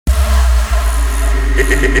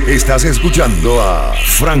Estás escuchando a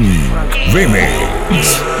Frank Remix.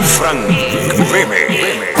 Frank Remix.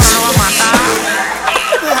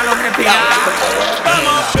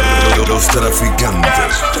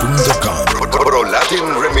 Lostraficantes.com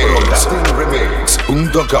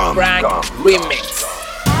ProLatinRemix.com Frank Remix.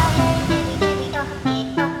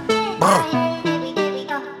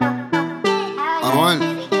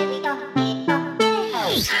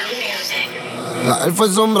 La elfa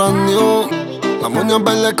es sombra new, la moña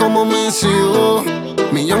verde como mis hijos.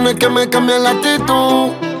 Millones que me cambian la actitud.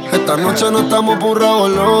 Esta noche no estamos por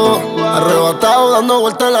revolú. Arrebatado dando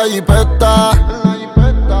vueltas en la jipeta.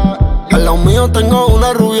 Al lado mío tengo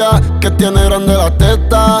una rubia que tiene grande la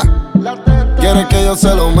teta. Quiere que yo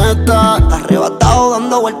se lo meta. Arrebatado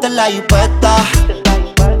dando vueltas en la jipeta.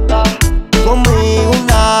 Conmigo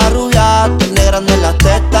una rubia tiene grande la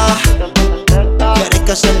teta. Quiere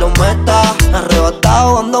que se lo meta.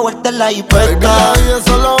 Arrebatado dando vueltas en la Baby, jipeta. la vida es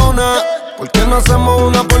solo una. ¿Por qué no hacemos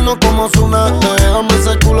una porno como Zuna? Déjame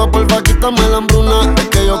ese culo, porfa, quítame la hambruna. Es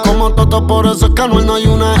que yo como toto, por eso es que Anuel no hay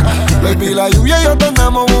una. Baby, la lluvia y yo te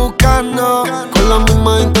andamos buscando con las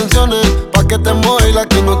mismas intenciones. Pa' que te moje y la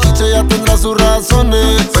que no chiche ya tendrá sus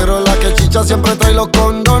razones. Pero la que chicha siempre trae los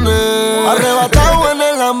condones. Arrebatado en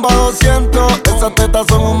el Lamba 200. Esas tetas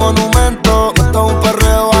son un monumento. Esto es un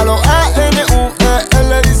perreo a los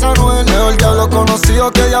A-N-U-E-L, dice Anuel. Mejor diablo conocido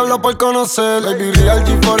que diablo por conocer. Baby, real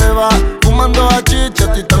G forever. Fumando a chicha,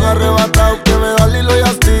 estoy tan arrebatado que me da Lilo y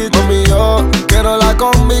Asti. Mami, yo quiero la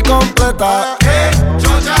combi completa.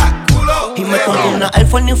 Y me pongo una Air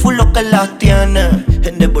Force ni full lo que las tiene.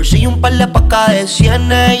 En el bolsillo un par de pacas de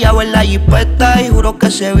cienes. Ya en la jipeta y juro que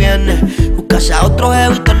se viene. Buscarse a otro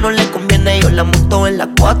jevito no le conviene. Yo la monto en la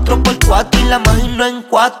 4x4 y la imagino en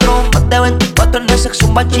 4. Más de 24 en el sexo,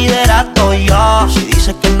 un bachillerato. Ya, si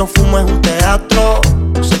dice que no fumo es un teatro.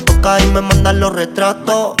 Se toca y me mandan los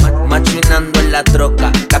retratos. Machinando en la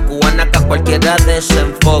troca, la cubana que a cualquiera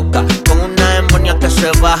desenfoca. Con una demonia que se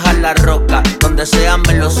baja la roca. Donde sea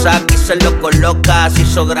me lo saca y se lo coloca. Se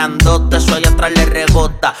hizo grandote, eso allá atrás le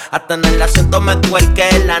rebota. Hasta en el asiento me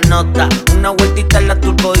cuelque la nota. Una vueltita en la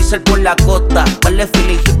turbo diesel por la costa. Vale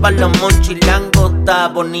filiji pa' los monchis y langota.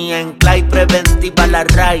 Bonía en Clyde, preventiva la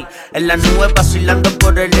Ray. En la nube vacilando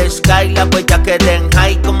por el sky. La huella que den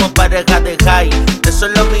high como pareja de high. De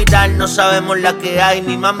solo mirar no sabemos la que hay.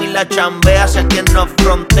 Ni mami la chambea, sé quien nos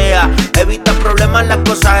frontea. Evita problemas, las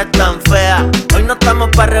cosas están feas. Hoy no estamos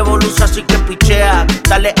pa' revolución, así que pichea.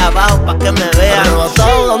 Dale abajo pa' que me vea.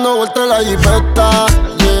 Arrebatado dando vueltas en la jipeta,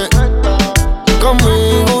 yeah.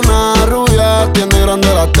 Conmigo una rubia tiene grande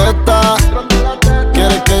la teta.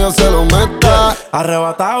 Quiere que yo se lo meta.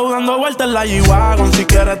 Arrebatado dando vueltas en la G-Wagon. Si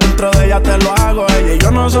quieres dentro de ella te lo hago. Ella y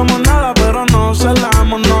yo no somos nada, pero no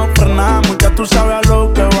celamos, no frenamos. Ya tú sabes a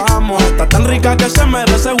lo que vamos. Está tan rica que se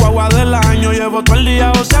merece guagua del año. Llevo todo el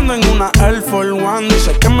día goceando en una Air Force One.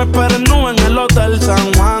 Dice que me esperen nube en el Hotel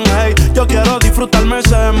San Juan. Hey, yo quiero disfrutarme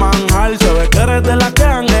ese manjar. Se ve que eres de la que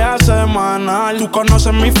janguea semanal. Tú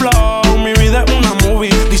conoces mi flow, mi vida es una movie.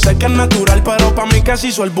 Dice que es natural, pero pa' mí que se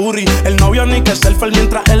hizo el booty. El novio ni que selfie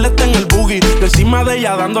mientras él está en el boogie. De encima de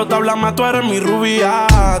ella dando tabla más, tú eres mi rubia.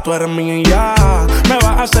 Tú eres mi ya. Me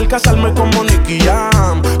vas a hacer casarme como Nicky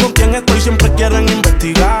Jam. Con quien estoy siempre quieren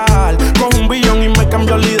investigar. Con un billón y me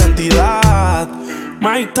cambió la identidad.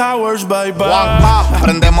 Mike Towers, bye bye.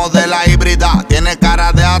 Prendemos de la híbrida. Tiene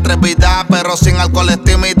cara de atrevida, pero sin alcohol es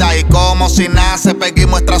tímida. Y como si nace, Peggy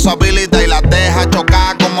muestra su habilidad y la deja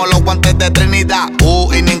chocar como los guantes de Trinidad.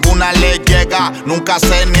 Y ninguna le llega, nunca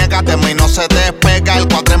se niega, de mí no se despega. El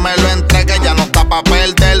cuadre me lo entrega, ya no está pa'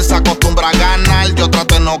 perder. Se acostumbra a ganar, yo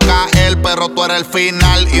trato de no caer, pero tú eres el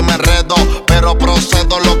final y me enredo. Pero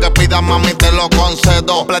procedo, lo que pidas mami te lo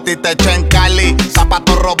concedo. Platita hecha en Cali,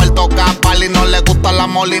 zapato Roberto Capali. No le gusta la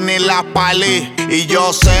Molly ni la Pali. Y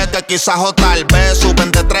yo sé que quizás o tal vez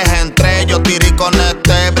suben de 3 en 3. Yo tiré con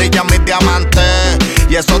este, brillan mis diamantes.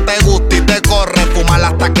 Y eso te gusta y te corre. Fumar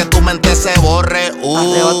hasta que tu mente se borre.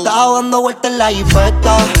 Arrebatado dando vueltas en la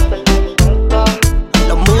jipeta.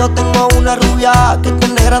 Los míos tengo una rubia que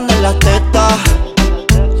tiene grande las tetas.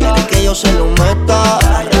 Quiere que yo se lo meta.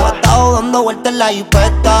 Arrebatado dando vueltas en la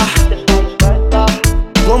jipeta.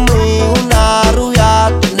 Conmigo una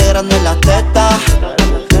rubia tiene grande las tetas.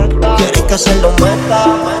 Quiere que se lo meta.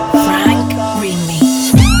 Frank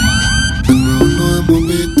Remix. No hemos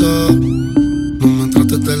visto, no me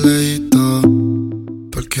trates de lejito.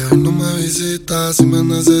 Porque hoy no me visitas, si me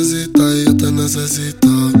necesitas y yo te necesito.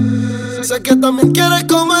 Sé que también quieres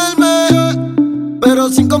comerme, pero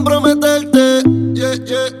sin comprometerte, yeah,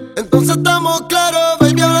 yeah. Entonces estamos claros,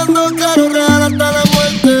 baby, hablando claro, real hasta la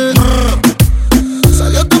muerte.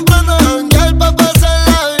 Salió temprano a janguear pa' pasar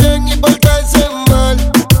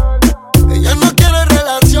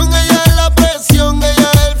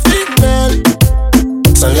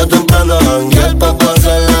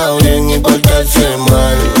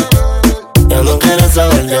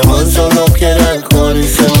solo quiere alcohol y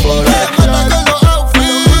se emborracha.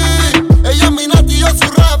 Ella es mi Nati y yo su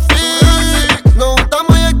Rafi. Nos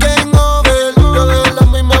juntamos y es game over. Yo de la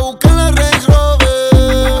misma busqué en la Range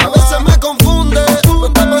Rover. A veces me confunde, no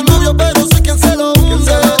estamos novios pero soy quien se lo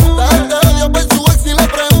hunde. La gente odia por su ex y le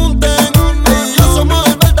pregunten. Ella y yo somos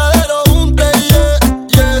el verdadero junte,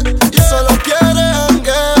 yeah. Y solo quiere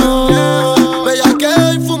jangueo,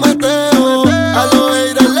 bellaqueo y fumeteo. A los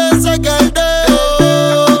haters les saca el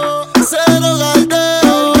dedo, cero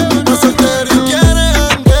galdeo. No soltero y quiere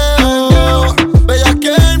jangueo,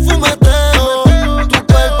 bellaqueo y fumeteo. Tu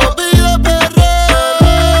cuerpo pide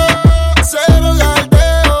perreo, cero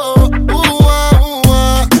galdeo.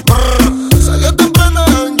 Salió temprano a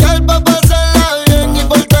janguear pa' pasarla bien y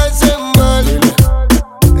portarse mal.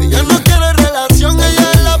 Ella no quiere relación,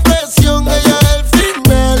 ella es la presión, ella es el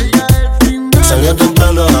final. Salió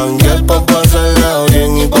temprano a janguear pa' pasarla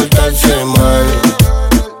bien y portarse mal.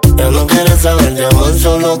 Ella no quiere saber de amor,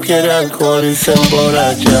 solo quiere alcohol y se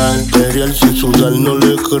emborrachar. Imperial sin sudar no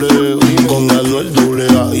le creo, con Anuel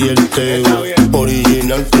AA y el Teo.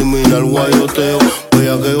 Original, criminal, guayoteo,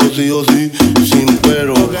 bellaqueo sí o sí, sin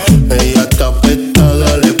pero. Ella está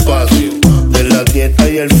apestada al espacio, de la dieta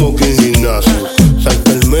y el fucking gimnasio.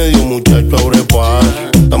 Salta el medio, muchacho, abre paso.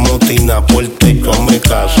 Estamos tina por el techo, hazme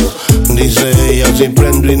caso. Dice ella, si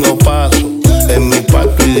prendo y no paso. En mi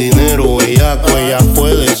pato y dinero, ella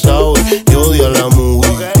puede, sabe, y odia la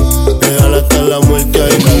mujer. Déjala hasta la muerte,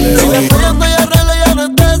 ahí dale. Ella arregla, ella no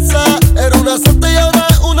es de esa. Era una santa y ahora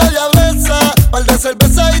es una diablesa. Par de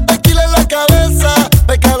cerveza y tequila en la cabeza.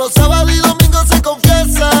 Peca los sábados y domingos se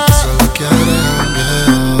confiesa. Solo quiere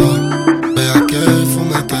jangueo, bellaqueo y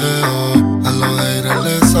fumeteo. A los haters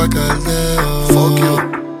les saca el dedo. Fuck you,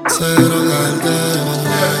 cero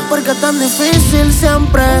galdeo. ¿Por qué tan difícil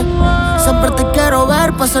siempre? Siempre te quiero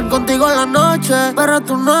ver, pasar contigo la noche, pero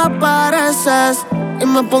tú no apareces. Y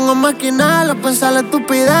me pongo a maquinar, a pensar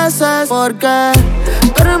estupideces. Porque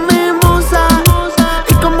tú eres mi musa,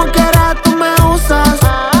 y como quiera tú me usas.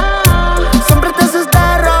 Siempre te haces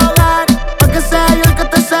de rogar, pa' que sea yo el que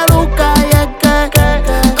te seduzca. Y es que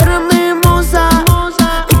tú eres mi musa,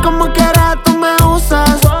 y como quiera tú me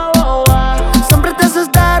usas. Siempre te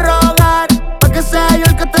haces de rogar, pa' que sea yo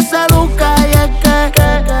el que te seduzca. Y es que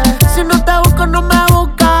si no te busco, no me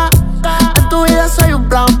busca. En tu vida soy un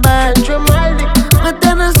plan B. Me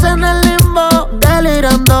tienes en el limbo,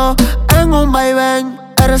 delirando en un vaivén.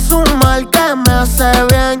 Eres un mal que me hace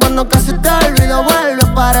bien. Cuando casi te olvido vuelve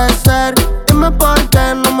a aparecer. Dime por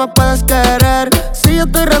qué no me puedes querer si yo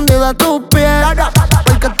estoy rendido a tus pies.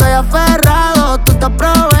 Porque estoy aferrado, tú te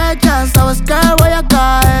aprovechas. Sabes que voy a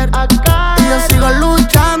caer. Y yo sigo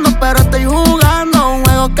luchando, pero estoy jugando un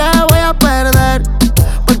juego que voy a perder.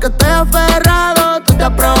 Porque estoy aferrado, tú te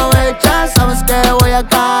aprovechas. Sabes que voy a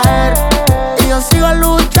caer. Y yo sigo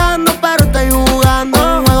luchando, pero estoy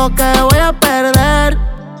jugando un juego que voy a perder.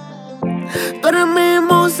 Tú eres mi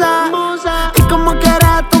musa, y como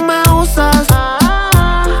quiera tú me usas.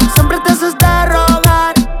 Siempre te haces de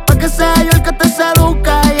rogar, pa' que sea yo el que te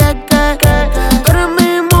seduzca. Y es que tú eres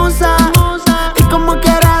mi musa, y como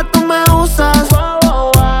quiera tú me usas.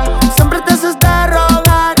 Siempre te haces de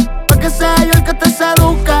rogar, pa' que sea yo el que te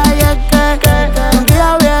seduzca. Y es que un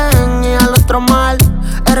día bien y al otro mal.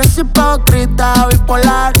 Eres hipócrita,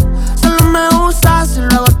 bipolar. Solo me usas y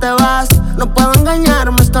luego te vas. No puedo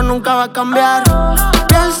engañarme, esto nunca va a cambiar.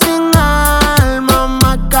 Piel sin alma,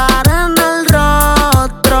 máscara en el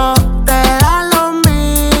rostro. Te da lo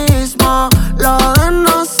mismo, lo de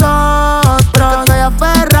nosotros. Estoy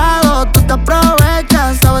aferrado, tú te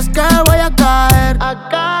aprovechas. Sabes que voy a caer.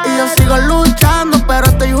 Y yo sigo luchando, pero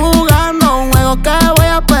estoy jugando un juego que voy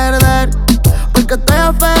a perder. Porque estoy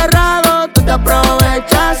aferrado, tú te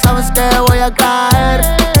aprovechas. Sabes que voy a caer.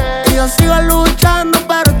 Y yo sigo luchando,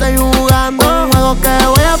 pero estoy jugando un juego que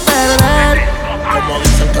voy a perder. Como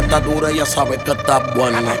dicen que está dura, ella sabe que está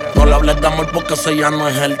buena. No le hables de amor porque ese ya no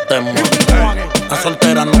es el tema. La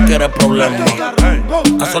soltera no quiere problemas.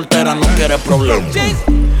 La soltera no quiere problemas.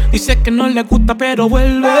 Dice que no le gusta pero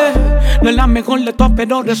vuelve. No es la mejor de todas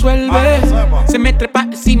pero resuelve. Se me trepa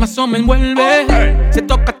encima, eso me envuelve. Se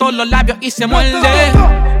toca todos los labios y se muerde.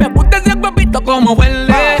 Me gusta ese huevito como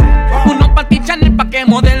huele. Uno pa' ti Chanel pa' que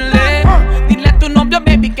modele. Dile a tu novio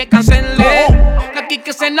baby que cancele. Que aquí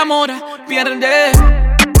que se enamora pierde.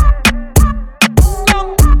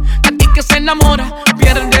 Que aquí que se enamora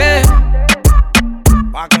pierde.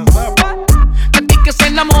 Que se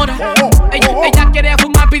enamora. Ella quiere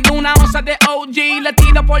fumar, pide una onza de OG. Le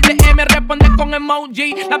tiro por DM, responde con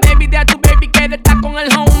emoji. La baby de tu baby quiere estar con el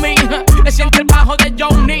homie. Le siente el bajo de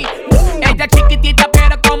Johnny. Ella chiquitita,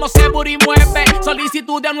 pero como se booty mueve. Solicito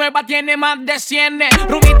tú de nueva tiene más de 100.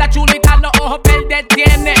 Rubita chulita, los ojos verdes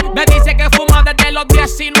tiene. Me dice que fuma desde los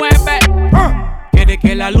 19. Quiere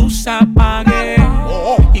que la luz se apague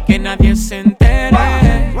y que nadie se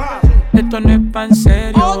entere. Esto no es pa' en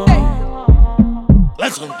serio.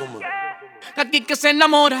 Aquí que se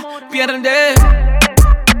enamora, pierde.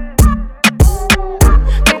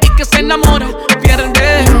 Aquí que se enamora,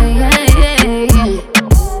 pierde.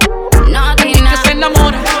 Aquí que se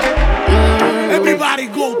enamora. Everybody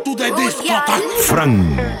go to the discotheque.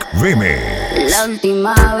 Frank Veme. La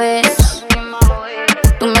última vez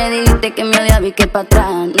tú me dijiste que me odiabas y que para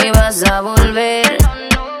atrás no ibas a volver.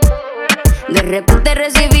 De repente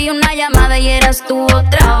recibí una llamada y eras tú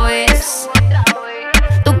otra vez.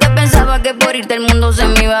 Tú que pensabas que por irte el mundo se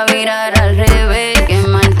me iba a virar al revés. Qué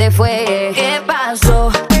mal te fue. ¿Qué pasó?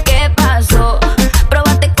 ¿Qué pasó?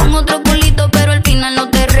 Probaste con otro culito pero al final no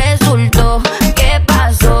te resultó. ¿Qué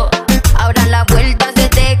pasó? Ahora la vuelta se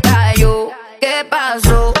te cayó. ¿Qué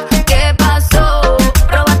pasó? ¿Qué pasó?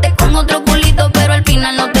 Probaste con otro culito pero al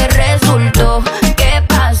final no te resultó. ¿Qué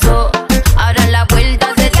pasó? Ahora la vuelta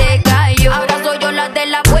se te cayó. Ahora soy yo la de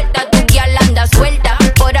la vuelta, tu guía la anda suelta.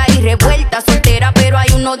 Por ahí revuelta, soltera pero hay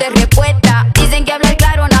uno de respuesta. Dicen que hablar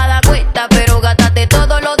claro nada cuesta, pero gátate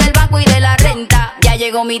todo lo del banco y de la renta. Ya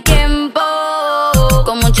llegó mi tiempo,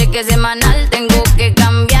 como un cheque semanal tengo que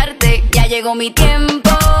cambiarte. Ya llegó mi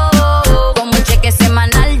tiempo, como un cheque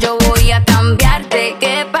semanal yo voy a cambiarte.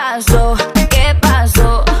 ¿Qué pasó? ¿Qué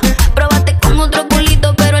pasó? Probaste con otro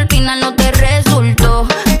culito pero al final no te resultó.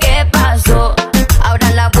 ¿Qué pasó?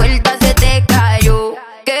 Ahora la vuelta se te cayó.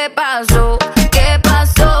 ¿Qué pasó? ¿Qué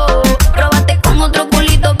pasó? Probaste con otro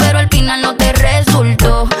culito pero al final no te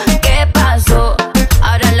resultó. ¿Qué pasó?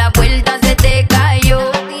 Ahora la vuelta se te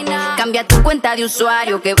cayó. Cambia tu cuenta de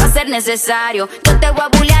usuario que va a ser necesario. Yo te voy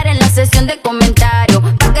a bullear en la sesión de comentarios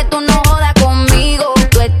pa' que tú no jodas conmigo.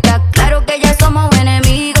 Tú estás claro que ya somos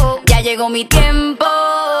enemigos. Ya llegó mi tiempo,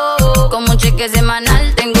 como un cheque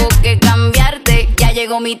semanal tengo que cambiarte. Ya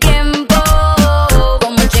llegó mi tiempo,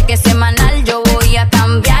 como un cheque semanal yo voy a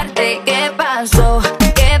cambiarte. ¿Qué pasó?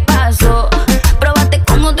 ¿Qué pasó? Probaste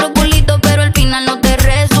con otro culito pero al final no te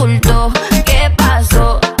resultó. ¿Qué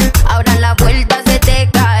pasó? Ahora la vuelta se te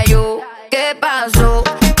cayó. ¿Qué pasó?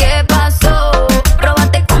 ¿Qué pasó?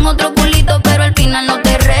 Probaste con otro culito pero al final no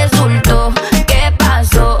te resultó. ¿Qué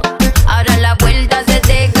pasó? Ahora la vuelta se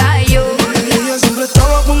te cayó. Ella siempre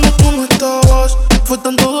estaba cuando tú no estabas. Fue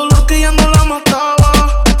tanto dolor que ya no la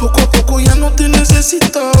mataba. Poco a poco ya no te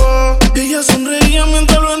necesitaba. Ella sonreía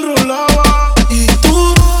mientras lo enrolaba. Y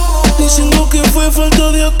tú, diciendo que fue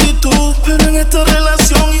falta de actitud. Pero en esta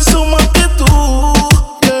relación hizo más que tú,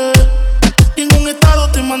 yeah. Y en un estado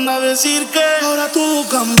te manda a decir que ahora todo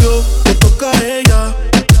cambió, te toca a ella.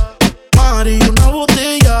 Mari, una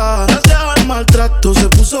botella. Gracias al maltrato se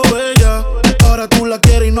puso bella. Ahora tú la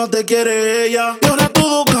quieres y no te quiere ella. Y ahora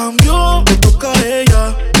todo cambió, te toca a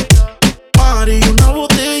ella. Mari, una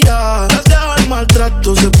botella. Gracias al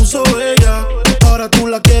maltrato se puso bella. Ahora tú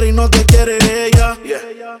la quieres y no te quiere ella.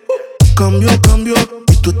 Cambió, cambió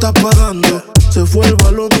y tú estás pagando. Se fue el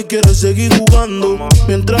balón y quiere seguir jugando.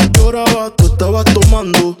 Mientras lloraba, tú estabas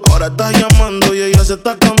tomando. Ahora estás llamando y ella se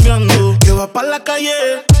está cambiando. Que va pa' la calle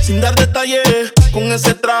sin dar detalles. Con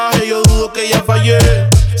ese traje yo dudo que ella fallé.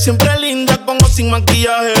 Siempre linda con o sin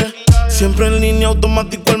maquillaje. Siempre en línea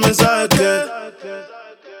automático el mensaje que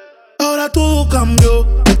ahora todo cambió,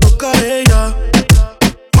 te toca a ella.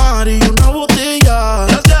 Mari, una botella.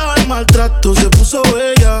 Gracias al maltrato se puso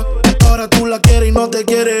bella. Ahora tú la quieres y no te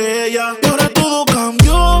quiere ella. Y ahora todo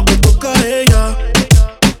cambió, te toca a ella.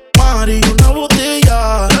 Mari, una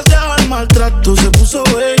botella. Gracias al maltrato se puso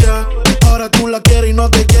bella. Ahora tú la quieres y no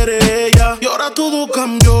te quiere ella. Y ahora todo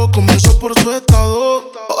cambió, comenzó por su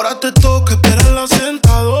estado. Ahora te toca esperarla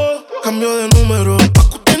sentado. Cambio de número, pa'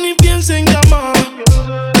 que usted ni piense en llamar.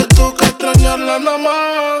 Te toca extrañarla nada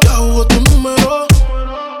más. Ya jugó tu número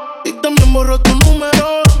y también borró tu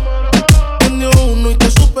número. Vendió uno y te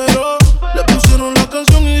superó. Le pusieron la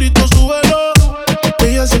canción y gritó súbelo.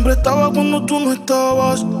 Ella siempre estaba cuando tú no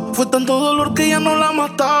estabas. Fue tanto dolor que ya no la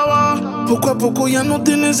mataba. Poco a poco ya no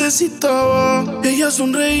te necesitaba. Ella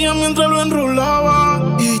sonreía mientras lo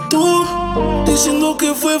enrolaba. Y tú, diciendo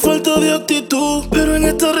que fue falta de actitud. Pero en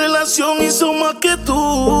esta relación hizo más que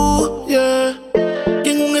tú, yeah. Y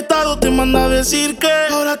en un estado te manda a decir que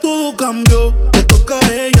ahora todo cambió, te toca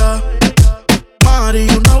a ella. Mari,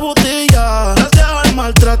 una botella. Gracias al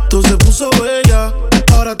maltrato se puso bella.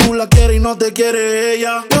 Ahora tú la quieres y no te quiere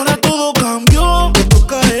ella. Y ahora todo cambió, te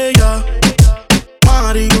toca a ella.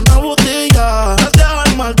 Mari, una botella. Gracias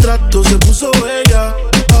al maltrato se puso bella.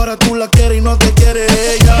 Ahora tú la quieres y no te quiere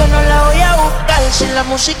ella. Yo no la voy a buscar buscar si la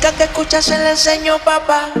música que escuchas se la enseño,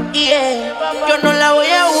 papá. Yeah. Yo no la voy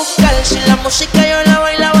a buscar si la música yo la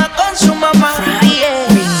bailaba con su mamá. Yeah.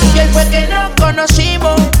 Y él fue que nos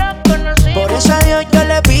conocimos. Por eso a Dios yo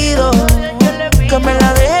le pido que me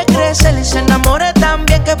la deje crecer y se enamore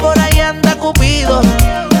también, que por ahí anda Cupido.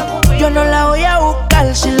 Yo no la voy a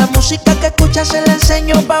buscar si la música que escucha se la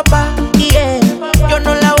enseño, papá. Yeah. Yo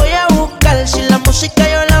no la voy a buscar si la música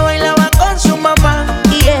yo la bailaba con su mamá.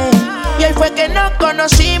 Yeah. Y él fue que nos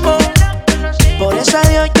conocimos. Por eso a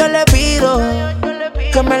Dios yo le pido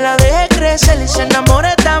que me la deje crecer y se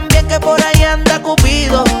enamore también, que por ahí anda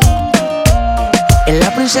Cupido. Es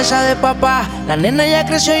la princesa de papá, la nena ya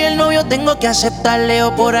creció y el novio tengo que aceptarle.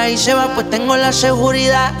 O por ahí se va, pues tengo la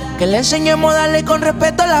seguridad que le enseñemos a darle con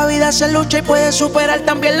respeto a la vida. Se lucha y puede superar,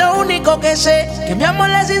 también lo único que sé, que mi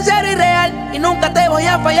amor es sincero y real y nunca te voy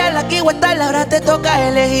a fallar. Aquí o estar, ahora te toca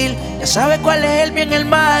elegir. Ya sabes cuál es el bien y el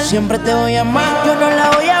mal, siempre te voy a amar. Yo no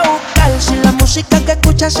la voy a buscar si la música que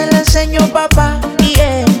escuchas se la enseño, papá.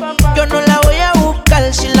 Yeah. Yo no la voy a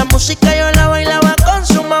buscar si la música yo la bailaba con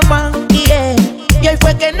su mamá. Yeah. Y ahí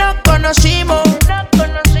fue que nos conocimos.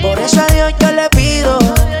 Por eso a Dios yo le pido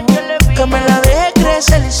que me la deje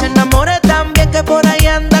crecer y se enamore también, que por ahí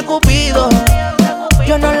anda Cupido.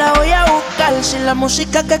 Yo no la voy a buscar si la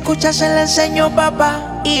música que escucha se la enseño,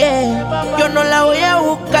 papá. Yeah. Yo no la voy a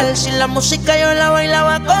buscar si la música yo la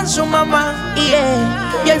bailaba con su mamá.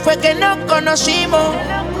 Yeah. Y ahí fue que nos conocimos.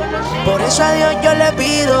 Por eso a Dios yo le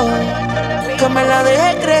pido que me la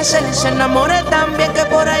deje crecer y se enamore también, que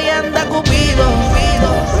por ahí anda Cupido.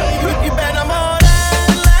 Y para enamorarla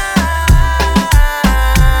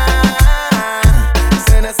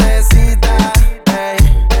se necesita, ey,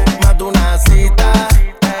 más de una cita,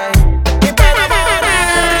 ey. Y para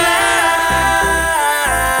enamorarla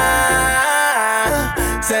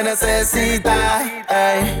se necesita,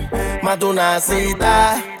 ey, más de una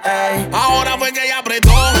cita, ey. Ahora fue que ella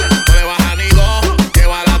apretó, no le baja ni dos.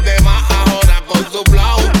 Lleva a las demás ahora con su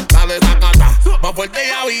flow. La desacata, más fuerte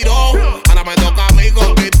ya viró. Ahora me toca a mí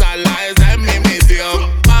conquistarla, esa es mi misión.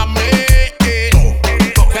 Mami, sé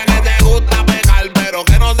que te gusta pegar, pero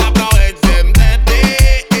que no se aprovechen de ti.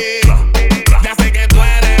 Ya sé que tú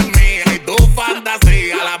eres mía y tu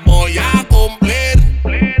fantasía la voy a cumplir.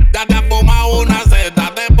 Ya te has fumado una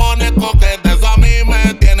seta, te pones coquete, eso a mí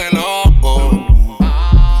me tiene loco.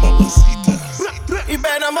 Y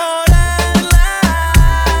para enamorarla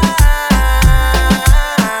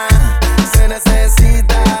se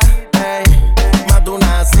necesita, ey, más de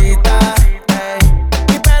una cita, ey.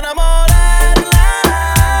 Y para enamorarla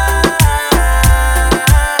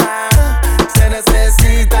se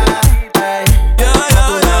necesita, ey, más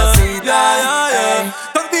de una cita, ey.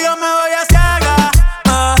 Contigo me voy a ciega,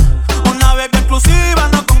 una vez exclusiva,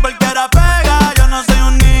 no con cualquiera pega. Yo no soy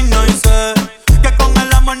un niño y sé que con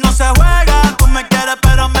el amor no se juega. Tú me quieres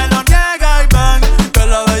pero me lo niegas y ven que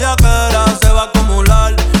la bellaquera se va a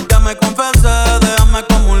acumular. Ya me confesé, déjame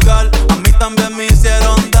comulgar. A mí también me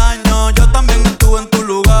hicieron daño, yo también estuve en tu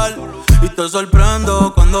lugar. Y te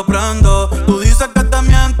sorprendo cuando prendo. Tú dices que te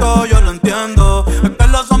miento, yo lo entiendo. Es que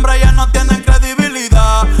los hombres ya no tienen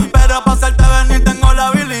credibilidad, pero para hacerte venir tengo la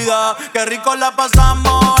habilidad. Qué rico la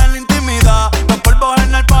pasamos en la intimidad, los polvos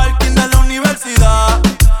en el parking de la universidad.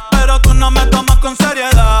 Pero tú no me tomas con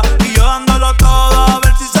seriedad y yo dándolo todo a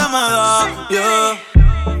ver si se me da. Yeah.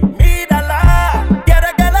 Mírala,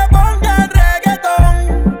 quiere que le ponga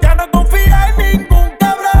reggaetón. Ya no confía en ningún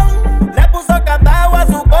cabrón. Le puso candado a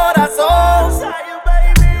su corazón.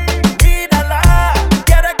 Mírala,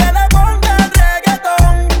 quiere que le ponga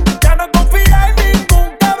reggaetón. Ya no confía en ningún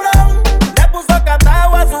cabrón. Le puso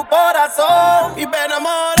candado a su corazón. Y para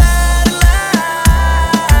enamorarla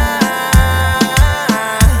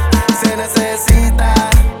se necesita,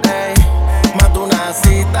 ey, más de una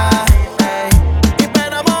cita, ey. Y para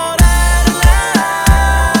enamorarla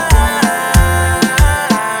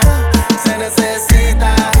se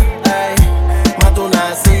necesita, ey, más de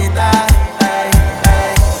una cita, ey,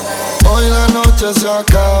 ey. Hoy la noche se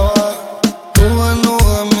acaba, tú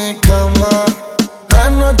desnuda en mi cama.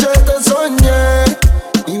 Anoche te soñé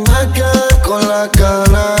y me quedé con la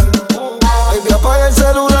gana. Baby, apaga el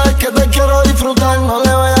celular que te quiero disfrutar. No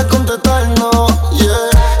le vayas a contestar, no, yeah.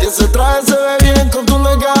 Y ese traje se ve bien con tu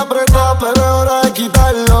nalga apretada, pero es hora de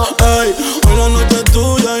quitarlo. Ey, hoy la noche es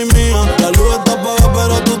tuya y mía. La luz está apagada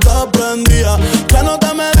pero tú estás prendida. Ya no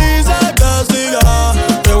te me dice que siga.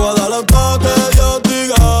 Te voy a dar hasta que Dios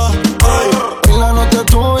diga. Ey. Y la noche es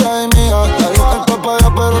tuya y mía. La luz está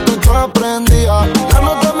apagada pero tú estás prendida. Ya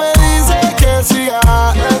no te me dice que siga.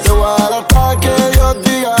 Te voy a dar hasta que Dios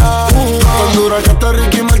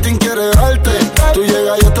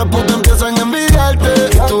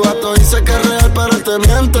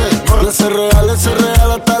ese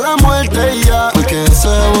real hasta la muerte y ya. Porque ese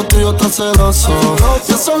ego tuyo está celoso.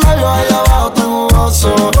 Y esos labios ahí abajo tan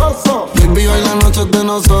jugosos. Baby, hoy la noche es de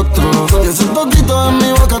nosotros. Y ese toquito en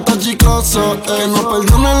mi boca está chicloso. Que no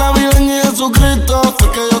perdone la vida ni Jesucristo.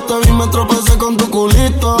 Fue que yo te vi, me tropecé con tu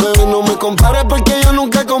culito. Baby, no me compares porque yo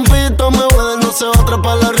nunca compito. Me voy de no se va a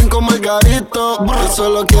atrapar la rin con Margarito. Yo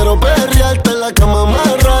solo quiero perrearte en la cama,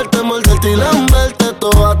 amarrarte, morderte y lamberte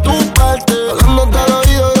toda tu parte. Hablándote al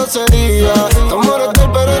oído grosería. Tu amor es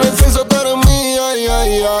del pero en el sexo tú eres mía, ya,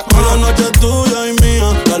 ya. Hoy la noche es tuya y mía.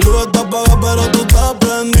 La luz está apagada pero tú estás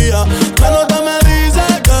prendida. La nota me dice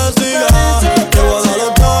que siga. Te voy a dar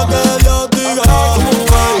hasta que Dios diga.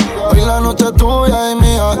 Hoy la noche es tuya y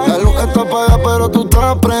mía. La luz está apagada pero tú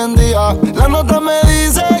estás prendida. La nota me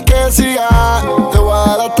dice que siga. Te voy a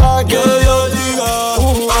dar hasta que Dios diga.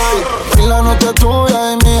 Hoy la noche es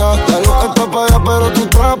tuya y mía. La luz está apagada pero tú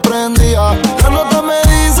estás prendida. La nota me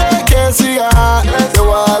dice que siga. Te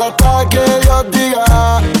voy a dar hasta que Dios diga.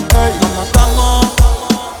 Hey. ¿Cómo estamos?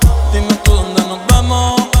 Dime tú dónde nos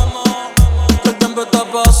vemos. Que el tiempo está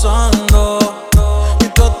pasando y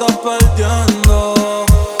tú estás perdiendo.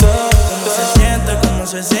 ¿Cómo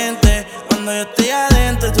se siente? Cuando yo estoy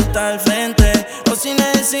adentro y tú estás al frente. O sin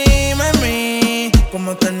decirme a mí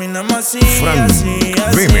cómo terminamos así, así,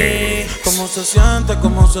 así. ¿Cómo se siente?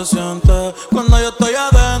 ¿Cómo se siente? Cuando yo estoy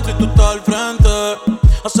adentro y tú estás al frente.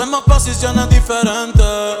 Hacemos posiciones diferentes.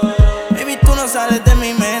 Baby, tú no sales de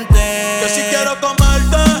mi mente. Que si quiero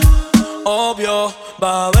comerte, obvio.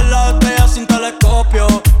 Vas a ver las estrellas sin telescopio.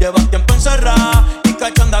 Llevas tiempo encerrada y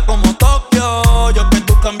cachanda como Tokio. Yo que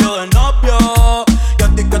tú cambio de novio. Y a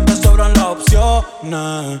ti que te sobran las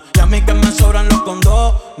opciones. Y a mí que me sobran los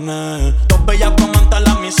condones. Dos bellas comentan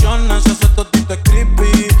las misiones. Ese totito es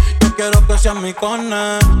creepy. Yo quiero que seas mi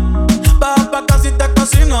cone. Baja pa' casi te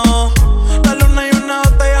cocino. La luna y una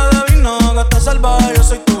botella de vino. Gata salvaje, yo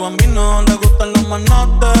soy tu bambino. Le gustan los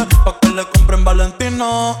manotes, pa' que le compren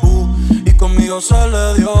Valentino. Y conmigo se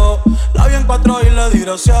le dio. La vi en 4 y le di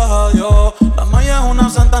gracias a Dios. La maya es una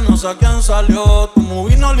santa, no sé a quién salió. Tu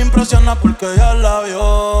movie no le impresiona porque ya la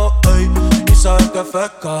vio. Ey, y sabes que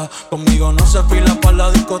fresca. Conmigo no se fila pa'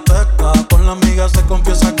 la discoteca. Con la amiga se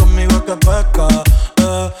confiesa, conmigo es que pesca.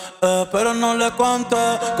 Pero no le cuente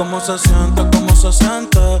cómo se siente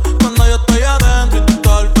cuando yo estoy adentro y tú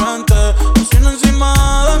estás al frente. Cocina encima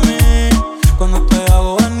de mí cuando te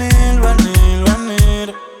hago venir, venir,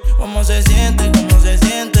 venir. ¿Cómo se siente?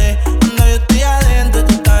 Cuando yo estoy adentro y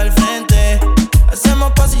tú estás al frente.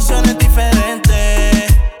 Hacemos posiciones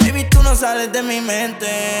diferentes. Baby, tú no sales de mi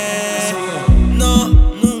mente. No,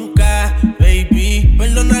 nunca, baby.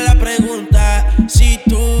 Perdona la pregunta. Si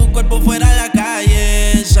tu cuerpo fuera a la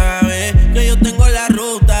calle, sabes que yo tengo la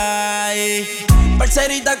ruta.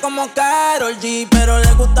 Parcerita como Karol G, pero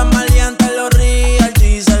le gusta maleante los real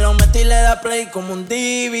G. Se lo mete y le da play como un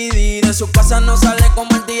DVD. De su casa no sale como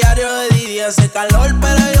el diario de Didi. Hace calor,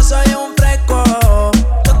 pero yo soy un fresco.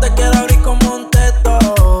 Yo te quiero abrir como un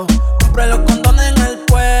teto. Compré los condones en el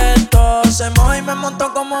puerto. Se moja y me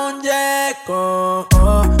montó como un yeco.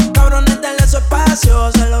 Cabrones, denle su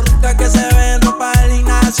espacio. Sé lo rica que se ve en ropa del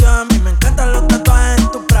gimnasio. A mí me encantan los tatuajes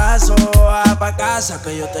en tu brazo. Va pa' casa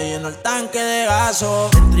que yo te lleno el tanque de gaso.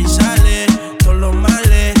 Entra y sale, todos los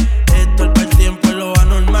males. Esto es para el tiempo y los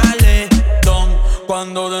anormales.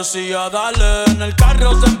 Cuando decía dale, en el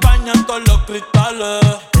carro se empañan todos los cristales.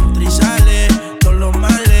 Entra y sale, todos los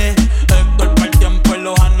males. Esto es para el tiempo y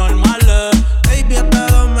los anormales. Baby, hasta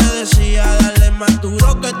dos me decía, dale más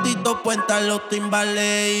duro que Tito Puenta los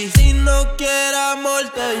timbales. Y si no quieres amor,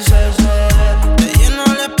 te dice sí. Te lleno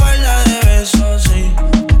la espalda de besos, sí.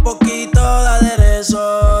 Un poquito de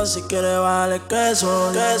aderezo. Si quieres vale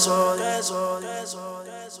queso, queso, queso, queso.